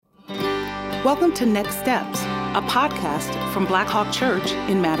Welcome to Next Steps, a podcast from Black Hawk Church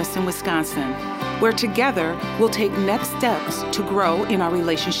in Madison, Wisconsin, where together we'll take next steps to grow in our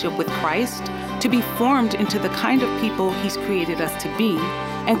relationship with Christ, to be formed into the kind of people He's created us to be,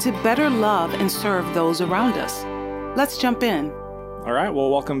 and to better love and serve those around us. Let's jump in. All right,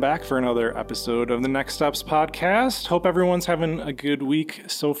 well, welcome back for another episode of the Next Steps podcast. Hope everyone's having a good week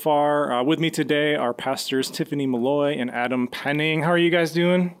so far. With me today are pastors Tiffany Malloy and Adam Penning. How are you guys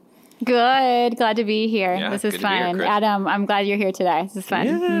doing? Good. Glad to be here. Yeah, this is good to be here, fun. Chris. Adam, I'm glad you're here today. This is fun.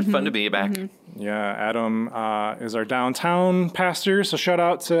 Yeah, fun to be back. Yeah, Adam is our downtown pastor, so shout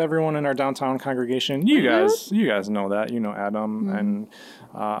out to everyone in our downtown congregation. You guys know that. You know Adam, and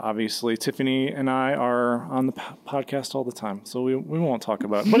obviously Tiffany and I are on the podcast all the time, so we won't talk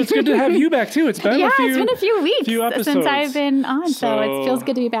about it. But it's good to have you back too. It's been it's been a few weeks since I've been on, so it feels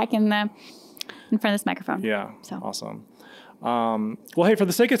good to be back in front of this microphone. Yeah, so awesome. Well, hey, for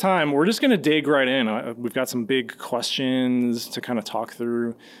the sake of time, we're just going to dig right in. We've got some big questions to kind of talk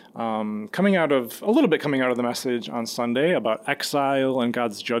through, coming out of the message on Sunday about exile and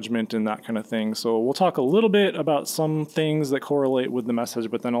God's judgment and that kind of thing. So we'll talk a little bit about some things that correlate with the message,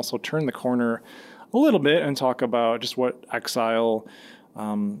 but then also turn the corner a little bit and talk about just what exile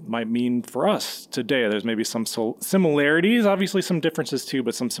might mean for us today. There's maybe some similarities, obviously some differences too,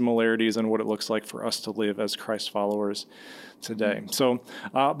 but some similarities in what it looks like for us to live as Christ followers today. So,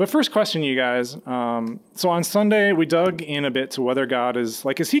 but first question, you guys. So on Sunday, we dug in a bit to whether God is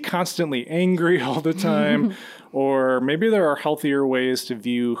he constantly angry all the time? Or maybe there are healthier ways to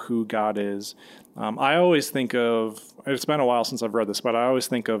view who God is. I always think of, it's been a while since I've read this, but I always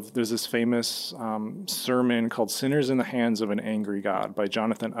think of, there's this famous sermon called Sinners in the Hands of an Angry God by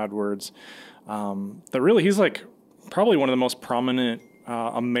Jonathan Edwards. That really, he's probably one of the most prominent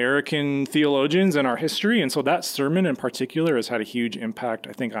American theologians in our history. And so that sermon in particular has had a huge impact,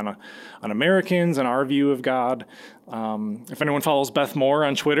 I think, on Americans and our view of God. If anyone follows Beth Moore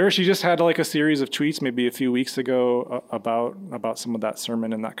on Twitter, she just had a series of tweets maybe a few weeks ago about some of that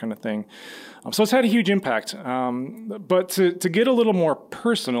sermon and that kind of thing. So it's had a huge impact. But to get a little more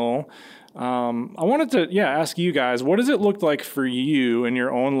personal, I wanted to ask you guys, what does it look like for you in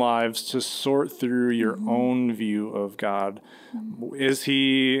your own lives to sort through your own view of God? Is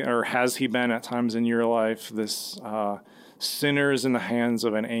he, or has he been at times in your life this sinners in the hands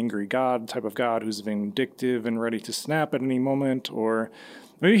of an angry God type of God who's vindictive and ready to snap at any moment? Or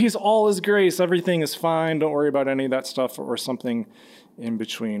maybe he's all his grace, everything is fine, don't worry about any of that stuff, or something in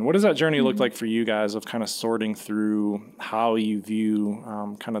between. What does that journey look like for you guys of kind of sorting through how you view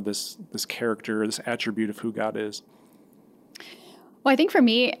kind of this character, this attribute of who God is? Well, I think for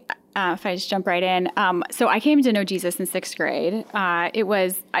me, if I just jump right in, so I came to know Jesus in 6th grade. It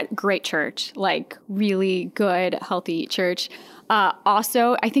was a great church, really good, healthy church.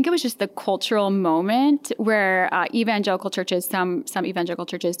 Also, I think it was just the cultural moment where evangelical churches, some evangelical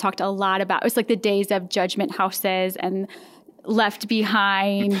churches talked a lot about, it was the days of judgment houses and Left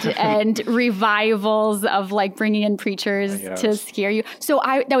Behind and revivals of bringing in preachers to scare you. So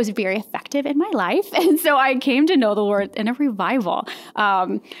that was very effective in my life. And so I came to know the Lord in a revival.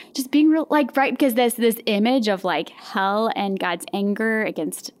 Just being real, right, because there's this image of hell and God's anger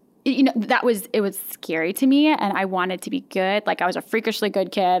against, it was scary to me, and I wanted to be good. I was a freakishly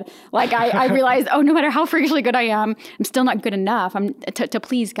good kid. I realized, no matter how freakishly good I am, I'm still not good enough to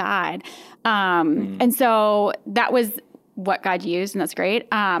please God. And so that was what God used, and that's great.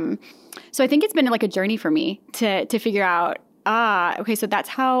 So I think it's been a journey for me to figure out, okay, so that's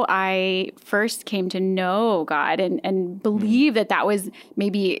how I first came to know God and believe that was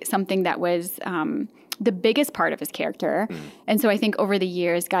maybe something that was the biggest part of his character. And so I think over the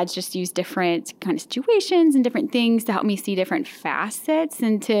years, God's just used different kind of situations and different things to help me see different facets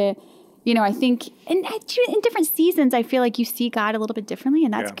and to, I think in different seasons, I feel you see God a little bit differently,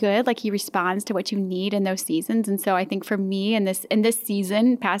 and that's good. He responds to what you need in those seasons. And so I think for me in this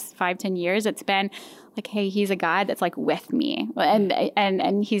season, past 5-10 years, it's been hey, he's a God that's with me.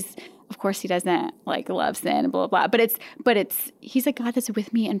 And he's, of course, he doesn't love sin and blah, blah, blah. But he's a God that's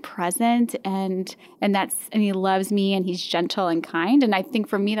with me and present and he loves me and he's gentle and kind. And I think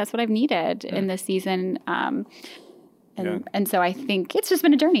for me, that's what I've needed in this season. And so I think it's just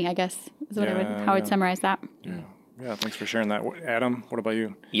been a journey, I guess, is what how I'd summarize that. Yeah, thanks for sharing that. Adam, what about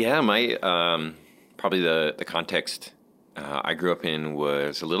you? Yeah, my probably the context I grew up in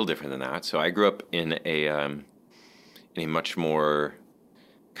was a little different than that. So I grew up in a much more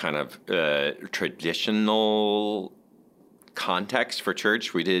kind of traditional context for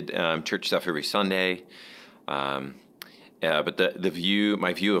church. We did church stuff every Sunday, but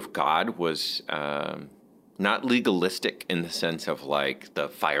my view of God was not legalistic in the sense of like the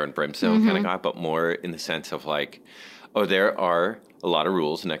fire and brimstone kind of God, but more in the sense of like, oh, there are a lot of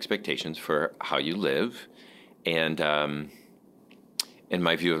rules and expectations for how you live. And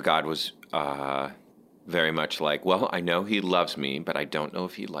my view of God was very much like, well, I know he loves me, but I don't know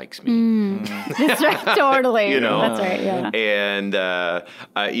if he likes me. That's right. Totally. You know? That's right. Yeah. And,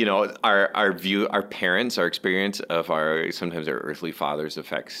 you know, our view, our parents, our experience of sometimes our earthly fathers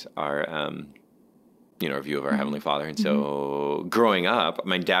affects our, you know, our view of our Heavenly Father. And so growing up,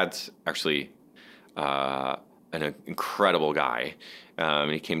 my dad's actually an incredible guy.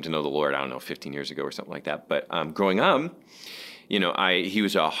 He came to know the Lord, I don't know, 15 years ago or something like that. But growing up, you know, he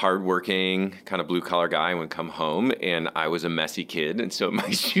was a hardworking kind of blue collar guy and would come home, and I was a messy kid. And so my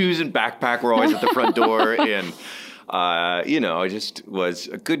shoes and backpack were always at the front door. And, you know, I just was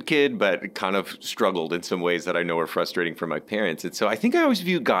a good kid, but kind of struggled in some ways that I know were frustrating for my parents. And so I think I always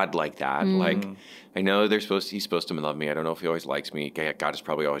view God like that. Like, I know he's supposed to love me. I don't know if he always likes me. God is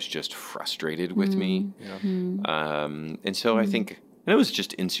probably always just frustrated with me. Yeah. And so I think, and it was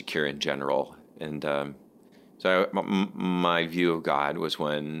just insecure in general. And, so my view of God was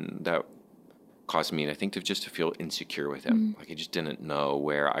one that caused me, I think, to feel insecure with him. Like I just didn't know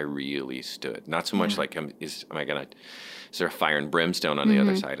where I really stood. Not so much like, is there a fire and brimstone on the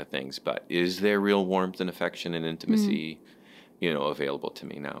other side of things, but is there real warmth and affection and intimacy, you know, available to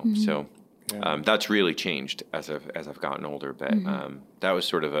me now? So that's really changed as I've gotten older. But that was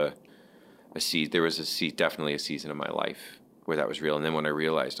sort of a seed. There was definitely a season of my life where that was real. And then when I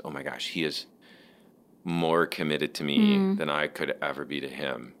realized, oh my gosh, he is more committed to me than I could ever be to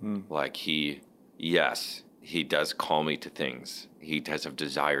him. Like he does call me to things. He does have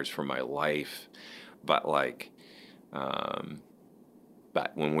desires for my life, but like,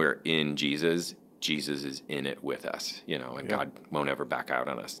 but when we're in Jesus is in it with us, you know, and God won't ever back out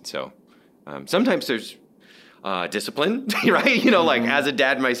on us. And so, sometimes there's discipline, right? You know, like as a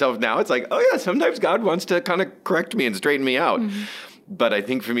dad myself now, it's like, oh yeah, sometimes God wants to kind of correct me and straighten me out. But I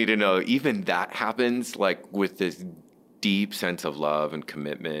think for me to know even that happens like with this deep sense of love and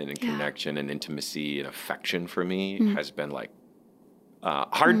commitment and connection and intimacy and affection for me has been like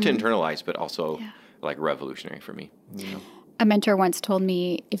hard to internalize, but also like revolutionary for me. So. A mentor once told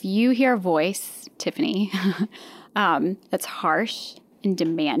me, if you hear a voice, Tiffany, that's harsh and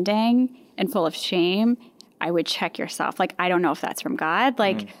demanding and full of shame, I would check yourself. Like, I don't know if that's from God.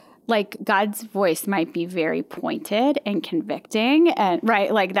 Like God's voice might be very pointed and convicting, and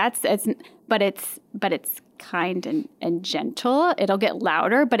right, like but it's kind and gentle. It'll get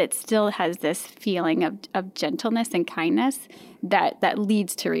louder, but it still has this feeling of gentleness and kindness that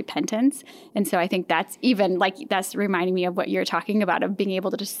leads to repentance. And so I think that's that's reminding me of what you're talking about, of being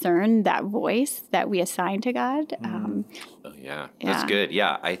able to discern that voice that we assign to God. That's good.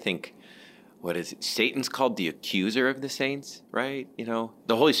 Yeah, I think. What is it? Satan's called the accuser of the saints, right? You know,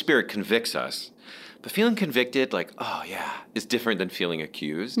 the Holy Spirit convicts us, but feeling convicted, like, oh yeah, is different than feeling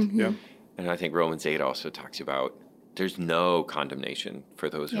accused. Yeah. And I think Romans 8 also talks about there's no condemnation for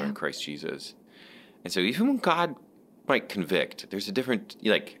those who are in Christ Jesus. And so even when God might convict, there's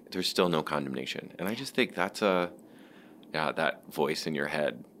there's still no condemnation. And I just think that's that voice in your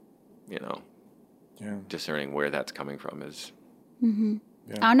head, you know, discerning where that's coming from is.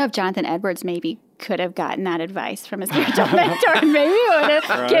 Yeah. I don't know if Jonathan Edwards maybe could have gotten that advice from his spiritual mentor, and maybe would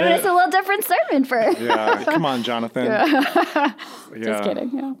have given us a little different sermon for. Yeah, come on, Jonathan. Just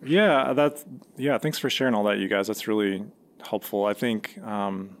kidding. Thanks for sharing all that, you guys. That's really helpful. I think,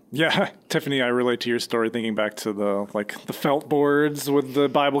 Tiffany, I relate to your story, thinking back to the felt boards with the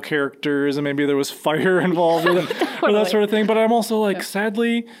Bible characters, and maybe there was fire involved with it, or that sort of thing. But I'm also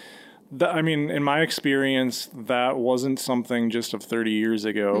sadly. In my experience, that wasn't something just of 30 years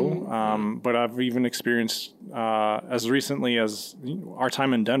ago, but I've even experienced as recently as our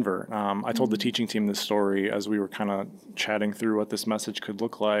time in Denver. I told the teaching team this story as we were kind of chatting through what this message could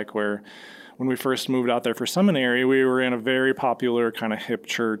look like, where when we first moved out there for seminary, we were in a very popular kind of hip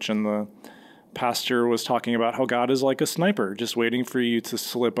church, and the pastor was talking about how God is like a sniper, just waiting for you to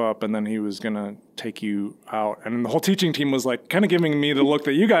slip up, and then he was going to take you out. And the whole teaching team was like kind of giving me the look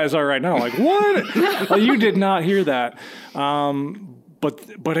that you guys are right now. Like, what? Like, you did not hear that.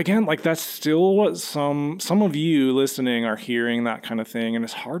 But again, like, that's still what some of you listening are hearing, that kind of thing. And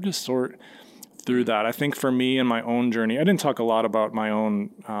it's hard to sort through that. I think for me in my own journey, I didn't talk a lot about my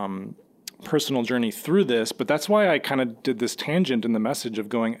own personal journey through this, but that's why I kind of did this tangent in the message of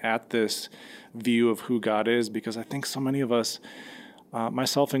going at this view of who God is, because I think so many of us,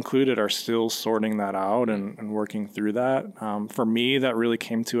 myself included, are still sorting that out and working through that. For me, that really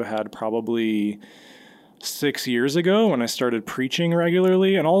came to a head probably 6 years ago when I started preaching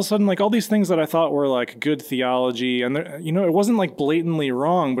regularly, and all of a sudden, like, all these things that I thought were like good theology, and it wasn't like blatantly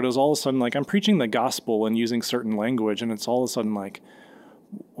wrong, but it was all of a sudden like I'm preaching the gospel and using certain language, and it's all of a sudden like,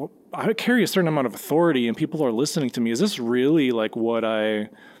 well, I carry a certain amount of authority and people are listening to me. Is this really like what I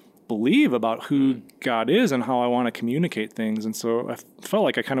believe about who God is and how I want to communicate things? And so I felt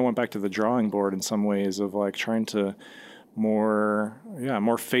like I kind of went back to the drawing board in some ways of like trying to more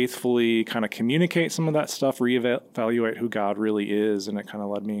faithfully kind of communicate some of that stuff, reevaluate who God really is. And it kind of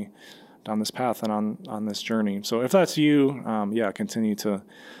led me down this path and on this journey. So if that's you, continue to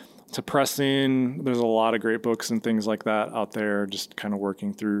press in. There's a lot of great books and things like that out there, just kind of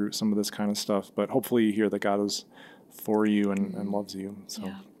working through some of this kind of stuff. But hopefully you hear that God is for you and loves you. So,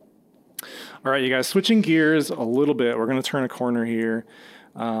 All right, you guys, switching gears a little bit. We're going to turn a corner here.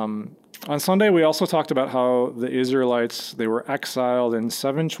 On Sunday, we also talked about how the Israelites, they were exiled in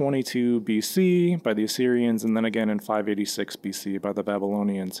 722 BC by the Assyrians, and then again in 586 BC by the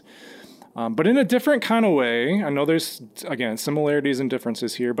Babylonians. But in a different kind of way. I know there's, again, similarities and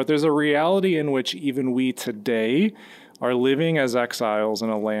differences here, but there's a reality in which even we today are living as exiles in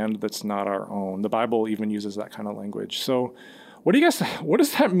a land that's not our own. The Bible even uses that kind of language. So what does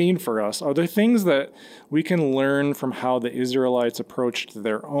that mean for us? Are there things that we can learn from how the Israelites approached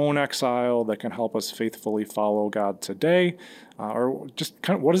their own exile that can help us faithfully follow God today? Or just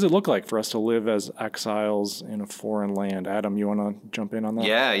kind of what does it look like for us to live as exiles in a foreign land? Adam, you want to jump in on that?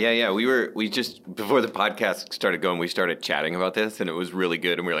 Yeah. We just, before the podcast started going, we started chatting about this, and it was really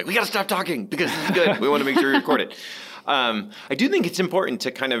good. And we were like, we got to stop talking because this is good. We want to make sure we record it. I do think it's important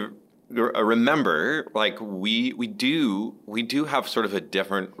to kind of remember, like, we do have sort of a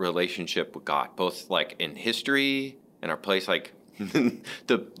different relationship with God, both like in history and our place, like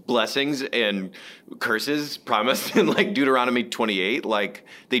the blessings and curses promised in like Deuteronomy 28, like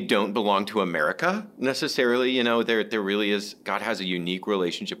they don't belong to America necessarily. There really is, God has a unique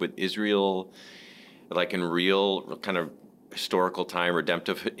relationship with Israel, like in real kind of historical time,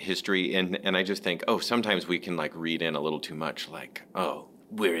 redemptive history. And I just think, sometimes we can like read in a little too much, like,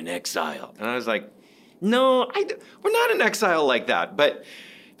 we're in exile. And I was like, no, we're not in exile like that. But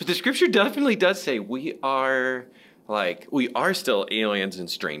the scripture definitely does say we are still aliens and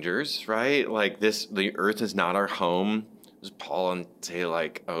strangers, right? Like the earth is not our home. Does Paul say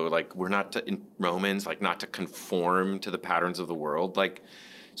we're not in Romans, like not to conform to the patterns of the world. Like,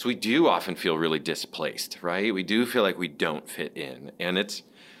 so we do often feel really displaced, right? We do feel like we don't fit in. And it's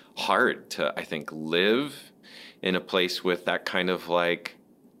hard to, I think, live in a place with that kind of like,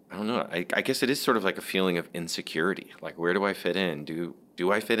 I don't know. I guess it is sort of like a feeling of insecurity. Like, where do I fit in? Do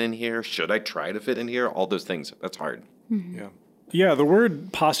I fit in here? Should I try to fit in here? All those things. That's hard. Mm-hmm. Yeah. The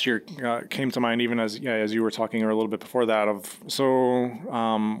word posture came to mind even as you were talking, or a little bit before that.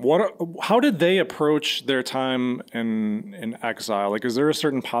 How did they approach their time in exile? Like, is there a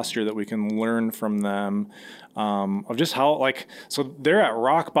certain posture that we can learn from them? Of just how, like, so they're at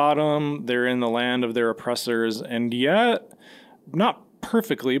rock bottom. They're in the land of their oppressors, and yet not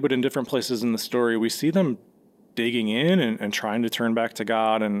perfectly, but in different places in the story, we see them digging in and trying to turn back to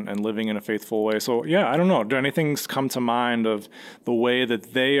God and living in a faithful way. So, I don't know. Do anything come to mind of the way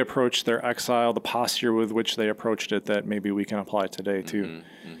that they approached their exile, the posture with which they approached it that maybe we can apply today too?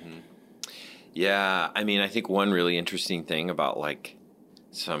 Mm-hmm, mm-hmm. Yeah. I mean, I think one really interesting thing about like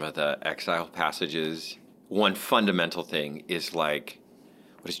some of the exile passages, one fundamental thing is like,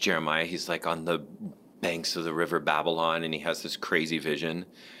 what is Jeremiah? He's like on the banks of the river Babylon, and he has this crazy vision,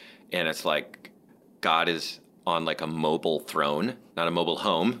 and it's like God is on like a mobile throne, not a mobile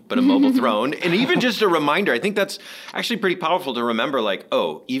home, but a mobile throne. And even just a reminder, I think that's actually pretty powerful to remember, like,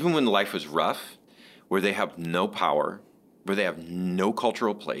 even when life was rough, where they have no power, where they have no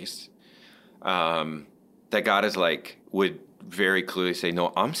cultural place, that God is like, would very clearly say,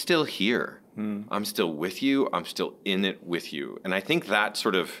 no, I'm still here. I'm still with you. I'm still in it with you. And I think that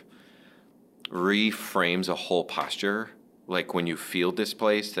sort of reframes a whole posture. Like when you feel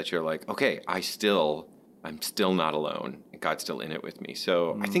displaced, that you're like, okay, I'm still not alone. God's still in it with me.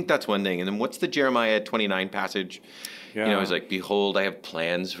 So I think that's one thing. And then what's the Jeremiah 29 passage? Yeah. It's like, behold, I have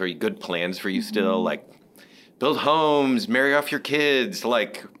plans for you, good plans for you still. Like, build homes, marry off your kids,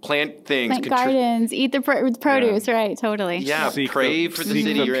 like plant things. Plant gardens, eat the produce, right, totally. Yeah, pray for the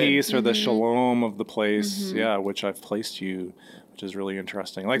city you're in. Seek the peace or the shalom of the place, which I've placed you, which is really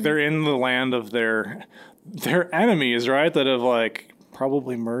interesting. Like, they're in the land of their enemies, right, that have, like,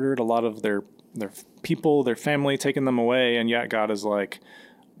 probably murdered a lot of their people, their family, taken them away, and yet God is like,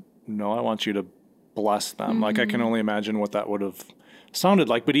 no, I want you to bless them. Like, I can only imagine what that would have sounded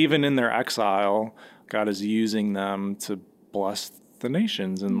like. But even in their exile, God is using them to bless the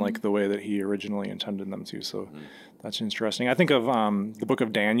nations in like the way that he originally intended them to. So that's interesting. I think of the book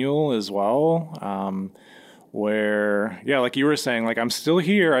of Daniel as well, where, yeah, like you were saying, like, I'm still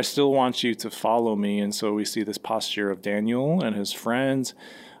here. I still want you to follow me. And so we see this posture of Daniel and his friends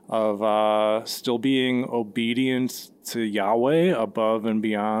of still being obedient to Yahweh above and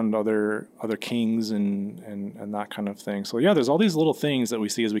beyond other kings and that kind of thing. So yeah, there's all these little things that we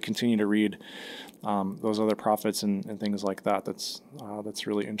see as we continue to read those other prophets and things like that. That's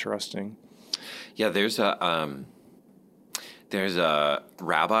really interesting. Yeah, there's a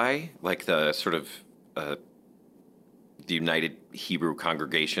rabbi, like the sort of the United Hebrew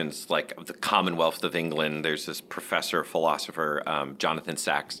Congregations, like of the Commonwealth of England. There's this professor, philosopher, Jonathan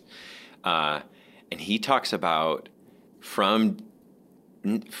Sacks, and he talks about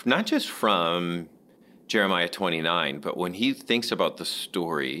not just from Jeremiah 29, but when he thinks about the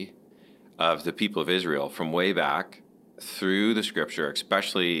story of the people of Israel from way back through the scripture,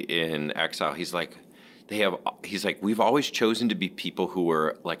 especially in exile, he's like, we've always chosen to be people who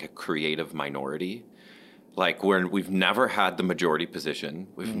were like a creative minority. Like we've never had the majority position.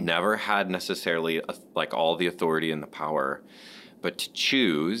 We've never had necessarily like all the authority and the power, but to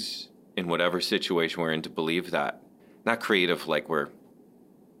choose in whatever situation we're in to believe that, not creative like we're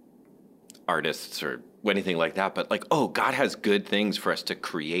artists or anything like that, but like, oh, God has good things for us to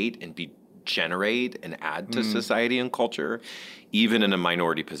create and generate and add to society and culture, even in a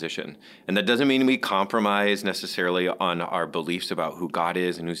minority position. And that doesn't mean we compromise necessarily on our beliefs about who God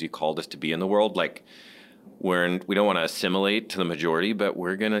is and who's he called us to be in the world. Like we don't want to assimilate to the majority, but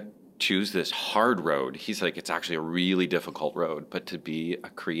we're going to choose this hard road. He's like, it's actually a really difficult road, but to be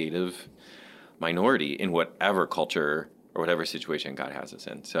a creative minority in whatever culture or whatever situation God has us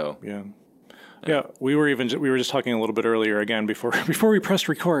in. So yeah, we were just talking a little bit earlier again before we pressed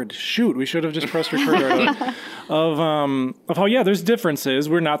record. Shoot, we should have just pressed record right of how there's differences.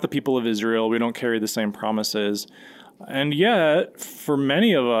 We're not the people of Israel. We don't carry the same promises. And yet, for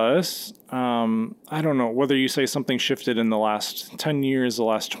many of us, I don't know whether you say something shifted in the last 10 years, the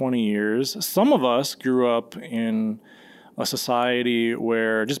last 20 years. Some of us grew up in a society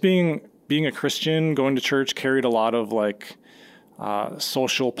where just being a Christian, going to church carried a lot of like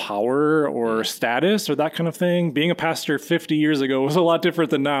social power or status or that kind of thing. Being a pastor 50 years ago was a lot different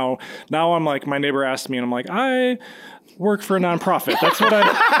than now. Now I'm like, my neighbor asked me and I'm like, I work for a nonprofit. That's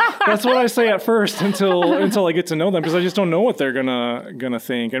what I say at first until I get to know them, because I just don't know what they're gonna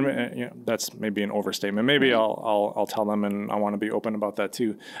think. And that's maybe an overstatement. Maybe I'll tell them, and I want to be open about that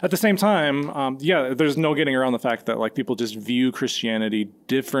too. At the same time, there's no getting around the fact that like people just view Christianity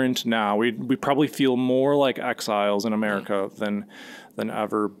different now. We probably feel more like exiles in America than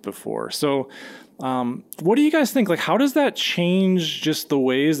ever before. So what do you guys think? Like, how does that change just the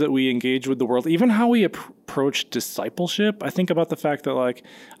ways that we engage with the world, even how we approach discipleship? I think about the fact that, like,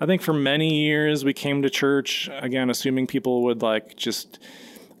 I think for many years we came to church, again, assuming people would, like, just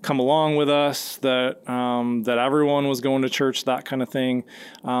come along with us, that everyone was going to church, that kind of thing.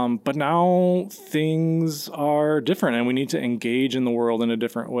 But now things are different, and we need to engage in the world in a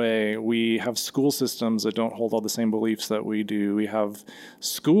different way. We have school systems that don't hold all the same beliefs that we do. We have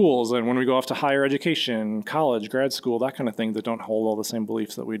schools, and when we go off to higher education, college, grad school, that kind of thing, that don't hold all the same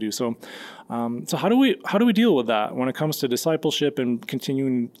beliefs that we do. So how do we deal with that when it comes to discipleship and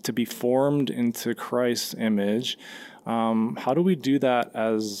continuing to be formed into Christ's image? How do we do that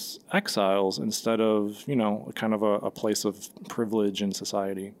as exiles instead of, kind of a place of privilege in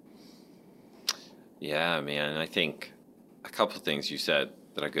society? Yeah, man. I think a couple of things you said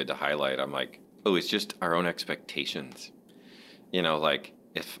that are good to highlight. I'm like, it's just our own expectations. Like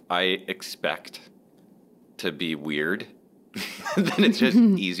if I expect to be weird, then it's just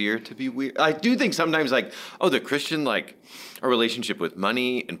easier to be weird. I do think sometimes like, the Christian, like our relationship with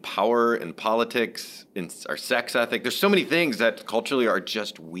money and power and politics and our sex ethic, there's so many things that culturally are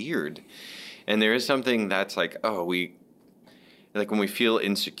just weird. And there is something that's like, when we feel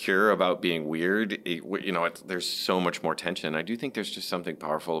insecure about being weird, there's so much more tension. I do think there's just something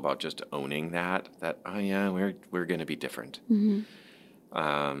powerful about just owning that we're going to be different. Mm-hmm.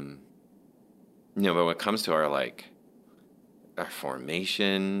 But when it comes to our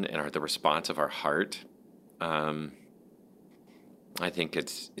formation and the response of our heart, I think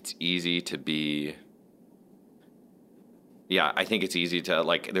it's easy to be. Yeah, I think it's easy to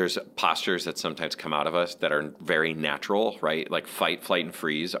there's postures that sometimes come out of us that are very natural, right? Like fight, flight, and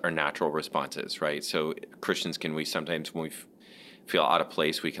freeze are natural responses, right? So Christians sometimes when we feel out of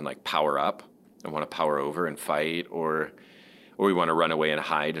place, we can power up and want to power over and fight, or we want to run away and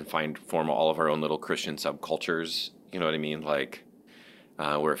hide and form all of our own little Christian subcultures. You know what I mean?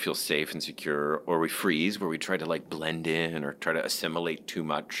 where it feels safe and secure, or we freeze, where we try to like blend in or try to assimilate too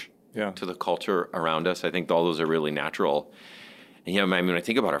much to the culture around us. I think all those are really natural. And yeah, I mean, when I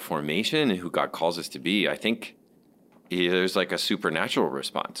think about our formation and who God calls us to be, I think there's like a supernatural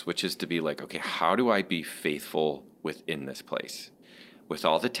response, which is to be like, okay, how do I be faithful within this place with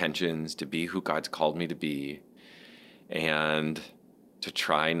all the tensions, to be who God's called me to be, and to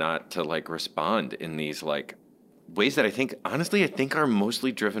try not to like respond in these like ways that I think, honestly, are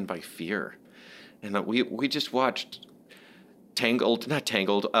mostly driven by fear. And we just watched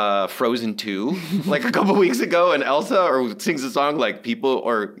Frozen 2 like a couple weeks ago, and Elsa sings a song like people,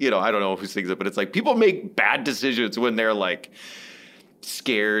 or, you know, I don't know who sings it, but it's like people make bad decisions when they're like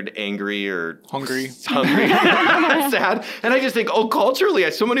scared, angry, or hungry, sad. And I just think, culturally,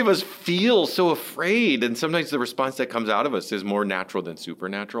 so many of us feel so afraid, and sometimes the response that comes out of us is more natural than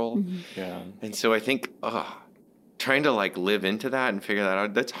supernatural. Mm-hmm. Yeah. And so I think trying to like live into that and figure that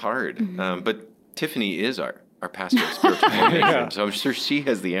out, that's hard. Mm-hmm. But Tiffany is our pastor of spiritual formation, so I'm sure she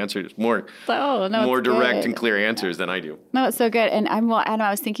has the answers, more direct and clear answers than I do. No, it's so good. And I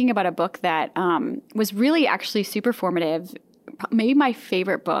was thinking about a book that was really actually super formative. Maybe my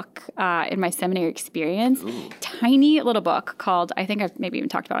favorite book in my seminary experience. Ooh. Tiny little book called, I think I've maybe even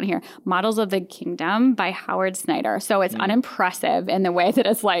talked about it on here, Models of the Kingdom by Howard Snyder. So it's unimpressive in the way that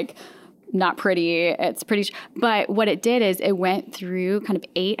it's like not pretty. It's pretty. But what it did is it went through kind of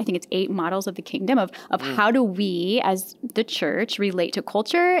 8 models of the kingdom of how do we as the church relate to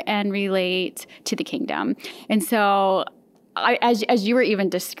culture and relate to the kingdom. And so as you were even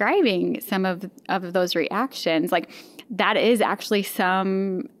describing some of those reactions, like that is actually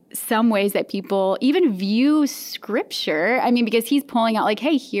some ways that people even view scripture. I mean, because he's pulling out like,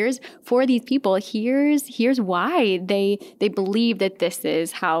 hey, here's for these people, here's why they believe that this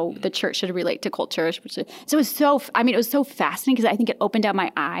is how the church should relate to culture. So it was so fascinating because I think it opened up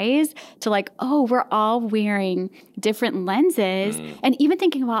my eyes to like, oh, we're all wearing different lenses. And even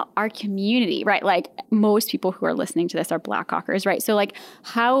thinking about our community, right? Like most people who are listening to this are Blackhawkers, right? So like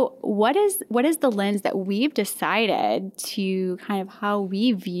what is the lens that we've decided to kind of how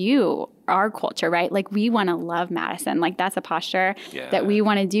we view our culture, right? Like we want to love Madison. Like that's a posture that we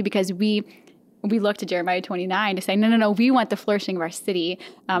want to do because we look to Jeremiah 29 to say, no, we want the flourishing of our city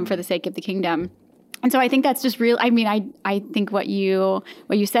for the sake of the kingdom. And so I think that's just real. I mean, I think what you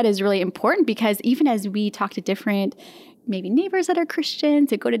said is really important because even as we talk to different maybe neighbors that are Christians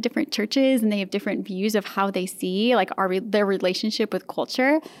that go to different churches and they have different views of how they see like their relationship with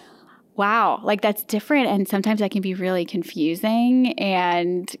culture. Wow, like that's different, and sometimes that can be really confusing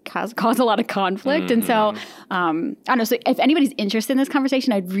and cause a lot of conflict. And so, I don't know. So, if anybody's interested in this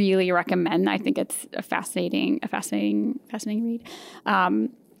conversation, I'd really recommend. I think it's a fascinating read.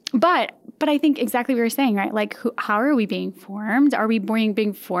 But I think exactly what you're saying, right? Like, how are we being formed? Are we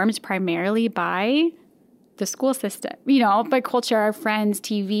being formed primarily by the school system, by culture, our friends,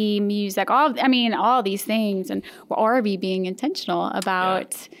 TV, music, all these things, and or are we being intentional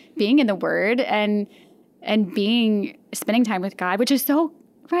about being in the Word and spending time with God, which is so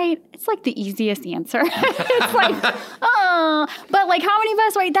right. It's like the easiest answer. It's like, but like how many of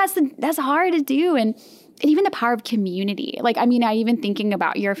us, right? That's hard to do, and even the power of community. Like, I even thinking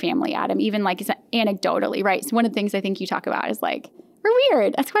about your family, Adam, even like anecdotally, right? So one of the things I think you talk about is like, we're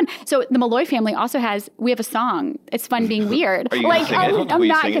weird. That's fun. So the Malloy family also we have a song. It's fun being weird. Are you like, I'm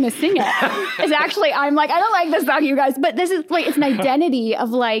not going to sing it. It's actually, I'm like, I don't like this song, you guys. But this is like, it's an identity of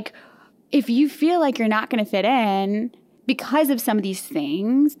like, if you feel like you're not going to fit in because of some of these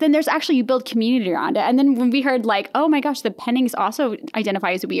things, then there's actually, you build community around it. And then when we heard like, oh my gosh, the Pennings also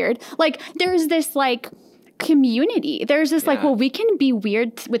identify as weird. Like there's this like, community. There's this like, well, we can be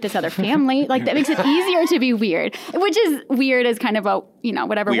weird with this other family. Like that makes it easier to be weird, which is weird as kind of a,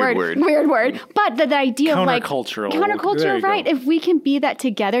 whatever weird word. But the idea of like countercultural, right? If we can be that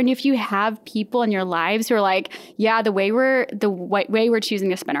together, and if you have people in your lives who are like, yeah, the way we're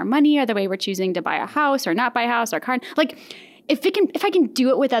choosing to spend our money, or the way we're choosing to buy a house or not buy a house or car, like if I can do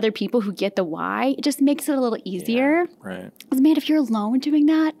it with other people who get the why, it just makes it a little easier. Yeah, right. Man, if you're alone doing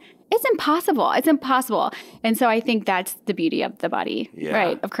that, it's impossible. It's impossible. And so I think that's the beauty of the body,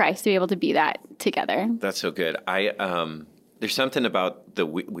 right, of Christ, to be able to be that together. That's so good. There's something about the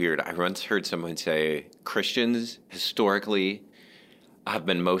weird. I once heard someone say Christians historically have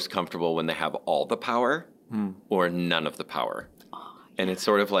been most comfortable when they have all the power or none of the power. And it's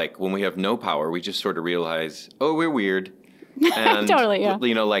sort of like when we have no power, we just sort of realize, oh, we're weird. And, totally, yeah.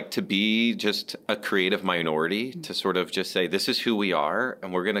 Like to be just a creative minority, to sort of just say, this is who we are,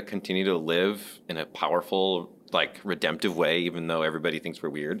 and we're going to continue to live in a powerful like redemptive way, even though everybody thinks we're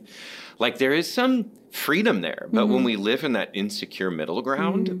weird. Like there is some freedom there. But when we live in that insecure middle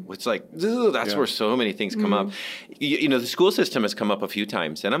ground, it's like, ugh, that's where so many things come up. You know, the school system has come up a few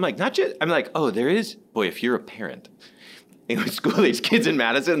times. And I'm like, there is, boy, if you're a parent, school-age kids in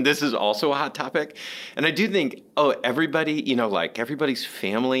Madison, this is also a hot topic. And I do think, everybody, you know, like everybody's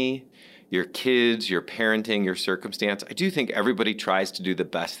family, your kids, your parenting, your circumstance, I do think everybody tries to do the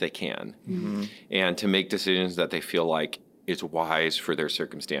best they can and to make decisions that they feel like is wise for their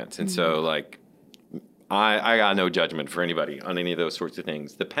circumstance. And so, like, I got no judgment for anybody on any of those sorts of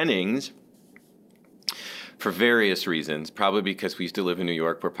things. The Pennings, for various reasons, probably because we used to live in New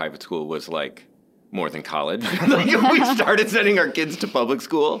York where private school was like more than college. Like, we started sending our kids to public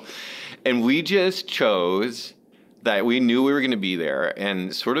school, and we just chose that we knew we were going to be there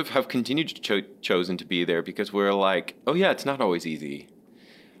and sort of have continued to chosen to be there because we're like, oh yeah, it's not always easy.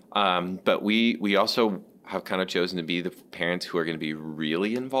 But we also have kind of chosen to be the parents who are going to be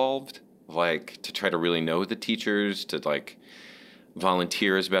really involved, like to try to really know the teachers, to like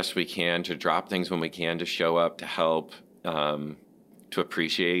volunteer as best we can, to drop things when we can, to show up, to help, to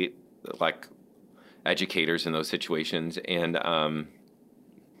appreciate like educators in those situations. And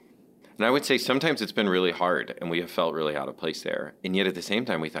I would say sometimes it's been really hard and we have felt really out of place there. And yet at the same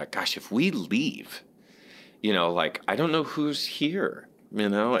time, we thought, gosh, if we leave, you know, like, I don't know who's here, you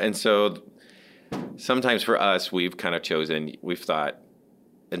know? And so sometimes for us, we've kind of chosen, we've thought,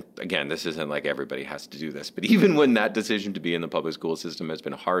 and again, this isn't like everybody has to do this, but even when that decision to be in the public school system has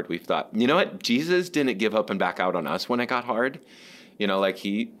been hard, we've thought, you know what? Jesus didn't give up and back out on us when it got hard. You know, like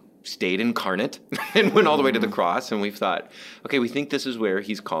he stayed incarnate and went all the way to the cross. And we've thought, okay, we think this is where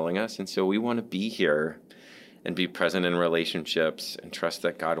he's calling us. And so we want to be here and be present in relationships and trust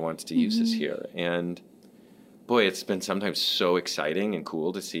that God wants to use us here. And boy, it's been sometimes so exciting and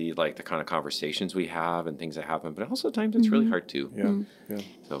cool to see like the kind of conversations we have and things that happen, but also times it's really hard too.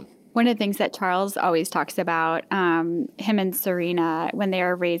 So one of the things that Charles always talks about, him and Serena, when they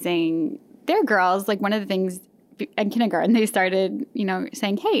are raising their girls, like one of the things in kindergarten, they started, you know,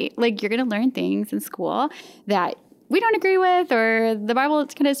 saying, hey, like you're going to learn things in school that we don't agree with or the Bible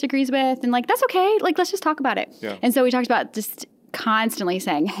kind of disagrees with. And like, that's okay. Like, let's just talk about it. Yeah. And so we talked about just constantly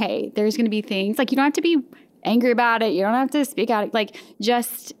saying, hey, there's going to be things like you don't have to be angry about it. You don't have to speak out. Like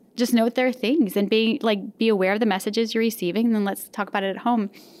just note there are things and be aware of the messages you're receiving. And then let's talk about it at home.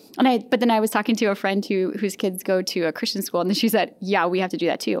 But then I was talking to a friend whose kids go to a Christian school, and she said, "Yeah, we have to do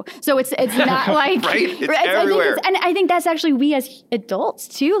that too." So it's not like right, it's everywhere. And I think that's actually we as adults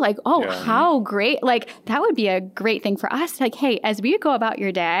too. Like, how great! Like that would be a great thing for us. Like, hey, as we go about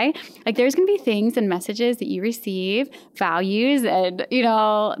your day, like there's going to be things and messages that you receive, values, and you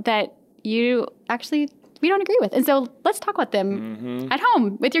know that you actually we don't agree with. And so let's talk about them at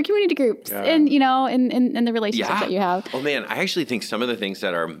home with your community groups and, you know, in the relationships that you have. Oh, man, I actually think some of the things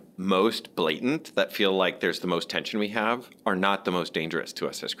that are most blatant, that feel like there's the most tension we have, are not the most dangerous to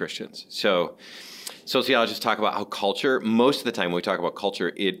us as Christians. So sociologists talk about how culture, most of the time when we talk about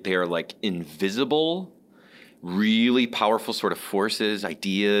culture, they're like invisible, really powerful sort of forces,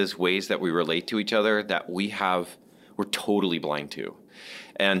 ideas, ways that we relate to each other that we're totally blind to.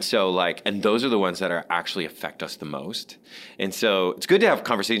 And so and those are the ones that actually affect us the most. And so it's good to have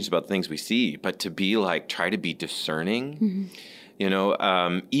conversations about the things we see, but to be try to be discerning, you know,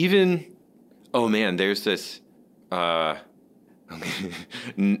 there's this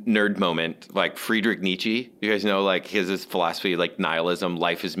nerd moment, like Friedrich Nietzsche. You guys know, his philosophy, nihilism,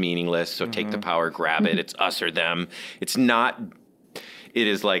 life is meaningless, so take the power, grab it, it's us or them. It's not... It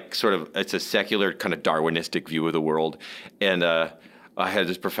is it's a secular kind of Darwinistic view of the world. And I had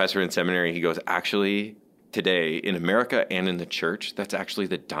this professor in seminary, he goes, actually, today in America and in the church, that's actually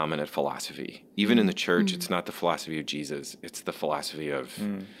the dominant philosophy. Even in the church, it's not the philosophy of Jesus, it's the philosophy of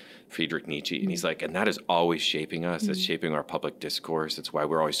Friedrich Nietzsche. And he's and that is always shaping us. It's shaping our public discourse. It's why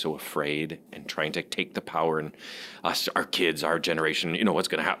we're always so afraid and trying to take the power and us, our kids, our generation, you know, what's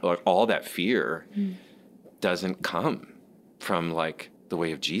going to happen. All that fear doesn't come from the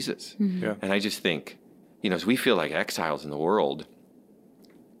way of Jesus. Yeah. And I just think, you know, as we feel like exiles in the world,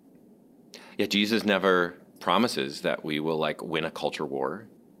 yet Jesus never promises that we will win a culture war.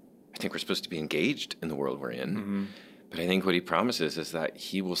 I think we're supposed to be engaged in the world we're in. But I think what he promises is that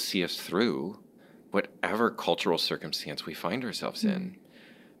he will see us through whatever cultural circumstance we find ourselves in.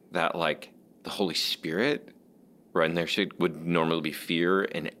 That the Holy Spirit, when there would normally be fear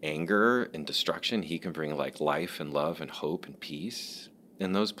and anger and destruction, he can bring life and love and hope and peace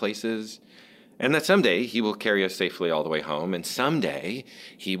in those places. And that someday he will carry us safely all the way home. And someday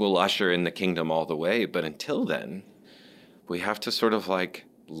he will usher in the kingdom all the way. But until then, we have to sort of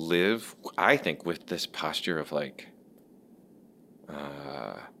live, I think, with this posture of like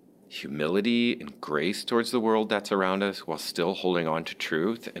humility and grace towards the world that's around us, while still holding on to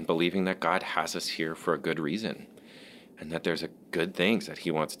truth and believing that God has us here for a good reason, and that there's a good things that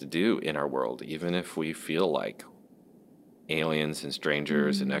he wants to do in our world, even if we feel like aliens and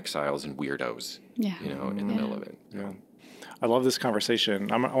strangers and exiles and weirdos, in the middle of it. Yeah. I love this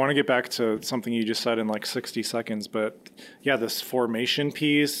conversation. I want to get back to something you just said in like 60 seconds, but yeah, this formation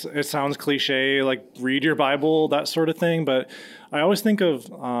piece, it sounds cliche, like read your Bible, that sort of thing. But I always think of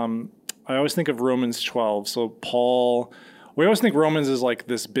Romans 12. So Paul, we always think Romans is like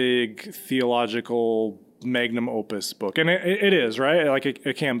this big theological magnum opus book. And it is, right? Like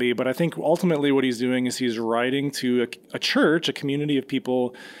it can be, but I think ultimately what he's doing is he's writing to a church, a community of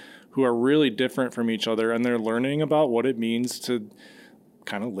people who are really different from each other, and they're learning about what it means to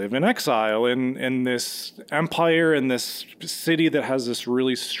kind of live in exile in this empire, in this city that has this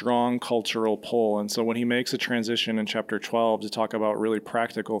really strong cultural pull. And so when he makes a transition in chapter 12 to talk about really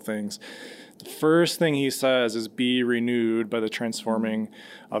practical things, the first thing he says is be renewed by the transforming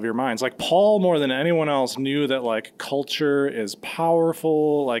of your minds. Like Paul, more than anyone else, knew that like culture is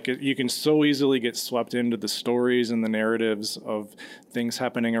powerful. Like you can so easily get swept into the stories and the narratives of things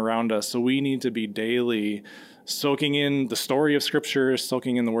happening around us. So we need to be daily soaking in the story of Scripture,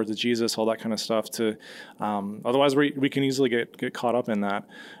 soaking in the words of Jesus, all that kind of stuff. Otherwise, we can easily get caught up in that.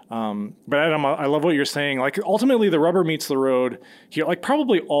 But Adam, I love what you're saying. Like ultimately, the rubber meets the road here. Like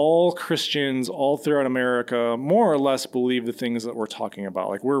probably all Christians all throughout America, more or less, believe the things that we're talking about.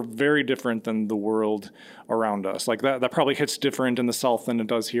 Like we're very different than the world around us. Like that probably hits different in the South than it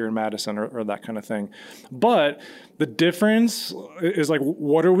does here in Madison or that kind of thing. But the difference is like,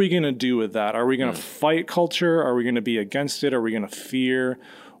 what are we going to do with that? Are we going to fight culture? Are we going to be against it? Are we going to fear?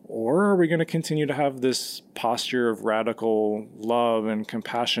 Or are we going to continue to have this posture of radical love and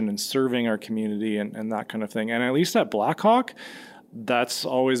compassion and serving our community and that kind of thing? And at least at Blackhawk, that's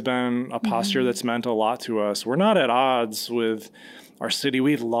always been a posture that's meant a lot to us. We're not at odds with our city.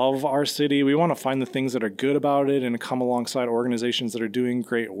 We love our city. We want to find the things that are good about it and come alongside organizations that are doing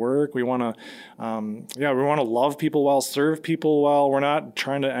great work. We want to love people well, serve people well. We're not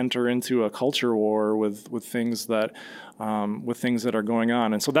trying to enter into a culture war with things that are going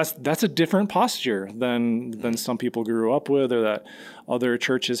on. And so that's a different posture than some people grew up with or that other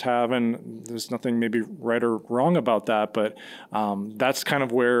churches have. And there's nothing maybe right or wrong about that, but that's kind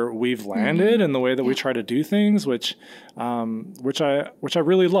of where we've landed in the way that we try to do things, which I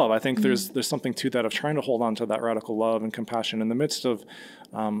really love. I think there's something to that of trying to hold on to that radical love and compassion in the midst of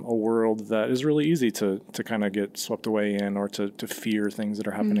a world that is really easy to kind of get swept away in or to fear things that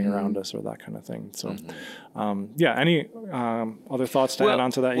are happening around us or that kind of thing. So, any other thoughts to add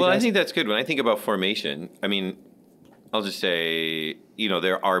on to that? Well, I think that's good. When I think about formation, I mean, I'll just say,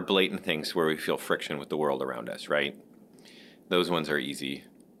 there are blatant things where we feel friction with the world around us, right? Those ones are easy.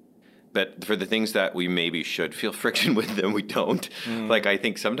 But for the things that we maybe should feel friction with, then we don't. Like, I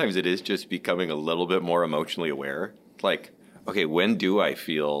think sometimes it is just becoming a little bit more emotionally aware. Like, okay, when do I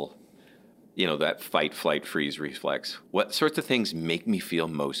feel, that fight, flight, freeze reflex? What sorts of things make me feel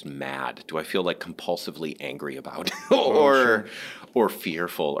most mad? Do I feel like compulsively angry about or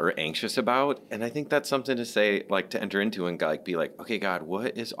fearful or anxious about? And I think that's something to say, like to enter into and be like, okay, God,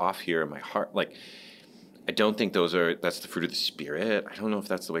 what is off here in my heart? Like, I don't think that's the fruit of the Spirit. I don't know if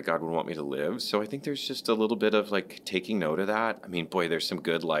that's the way God would want me to live. So I think there's just a little bit of like taking note of that. I mean, boy, there's some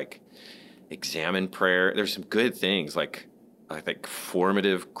good like examine prayer. There's some good things like I think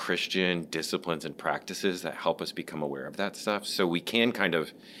formative Christian disciplines and practices that help us become aware of that stuff. So we can kind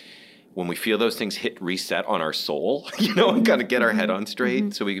of, when we feel those things hit reset on our soul, and kind of get our head on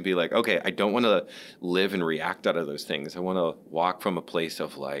straight. So we can be like, okay, I don't want to live and react out of those things. I want to walk from a place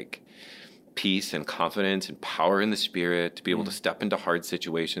of like peace and confidence and power in the Spirit to be able to step into hard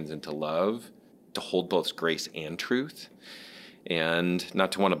situations and to love, to hold both grace and truth, and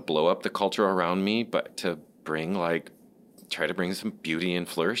not to want to blow up the culture around me, but to try to bring some beauty and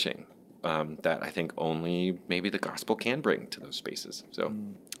flourishing that I think only maybe the gospel can bring to those spaces. So,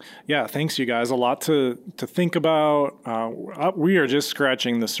 yeah, thanks, you guys. A lot to think about. We are just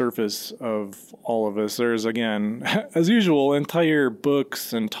scratching the surface of all of this. There's, again, as usual, entire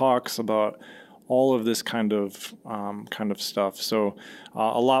books and talks about all of this kind of stuff. So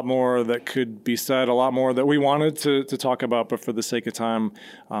a lot more that could be said, a lot more that we wanted to talk about, but for the sake of time,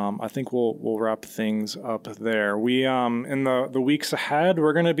 I think we'll wrap things up there. We in the weeks ahead,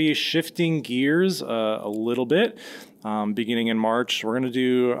 we're going to be shifting gears a little bit. beginning in March. We're going to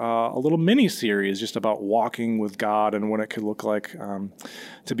do a little mini series just about walking with God and what it could look like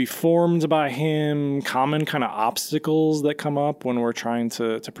to be formed by Him, common kind of obstacles that come up when we're trying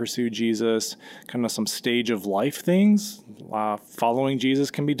to pursue Jesus, kind of some stage of life things. Following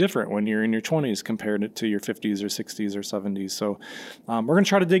Jesus can be different when you're in your 20s compared to your 50s or 60s or 70s. So we're going to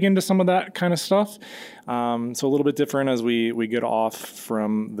try to dig into some of that kind of stuff. So a little bit different as we get off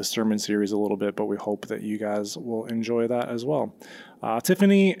from the sermon series a little bit, but we hope that you guys will enjoy that as well.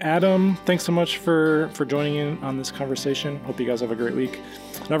 Tiffany, Adam, thanks so much for joining in on this conversation. Hope you guys have a great week.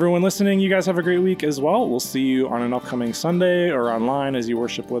 And everyone listening, you guys have a great week as well. We'll see you on an upcoming Sunday or online as you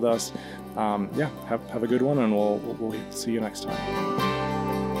worship with us. Have a good one, and we'll see you next time.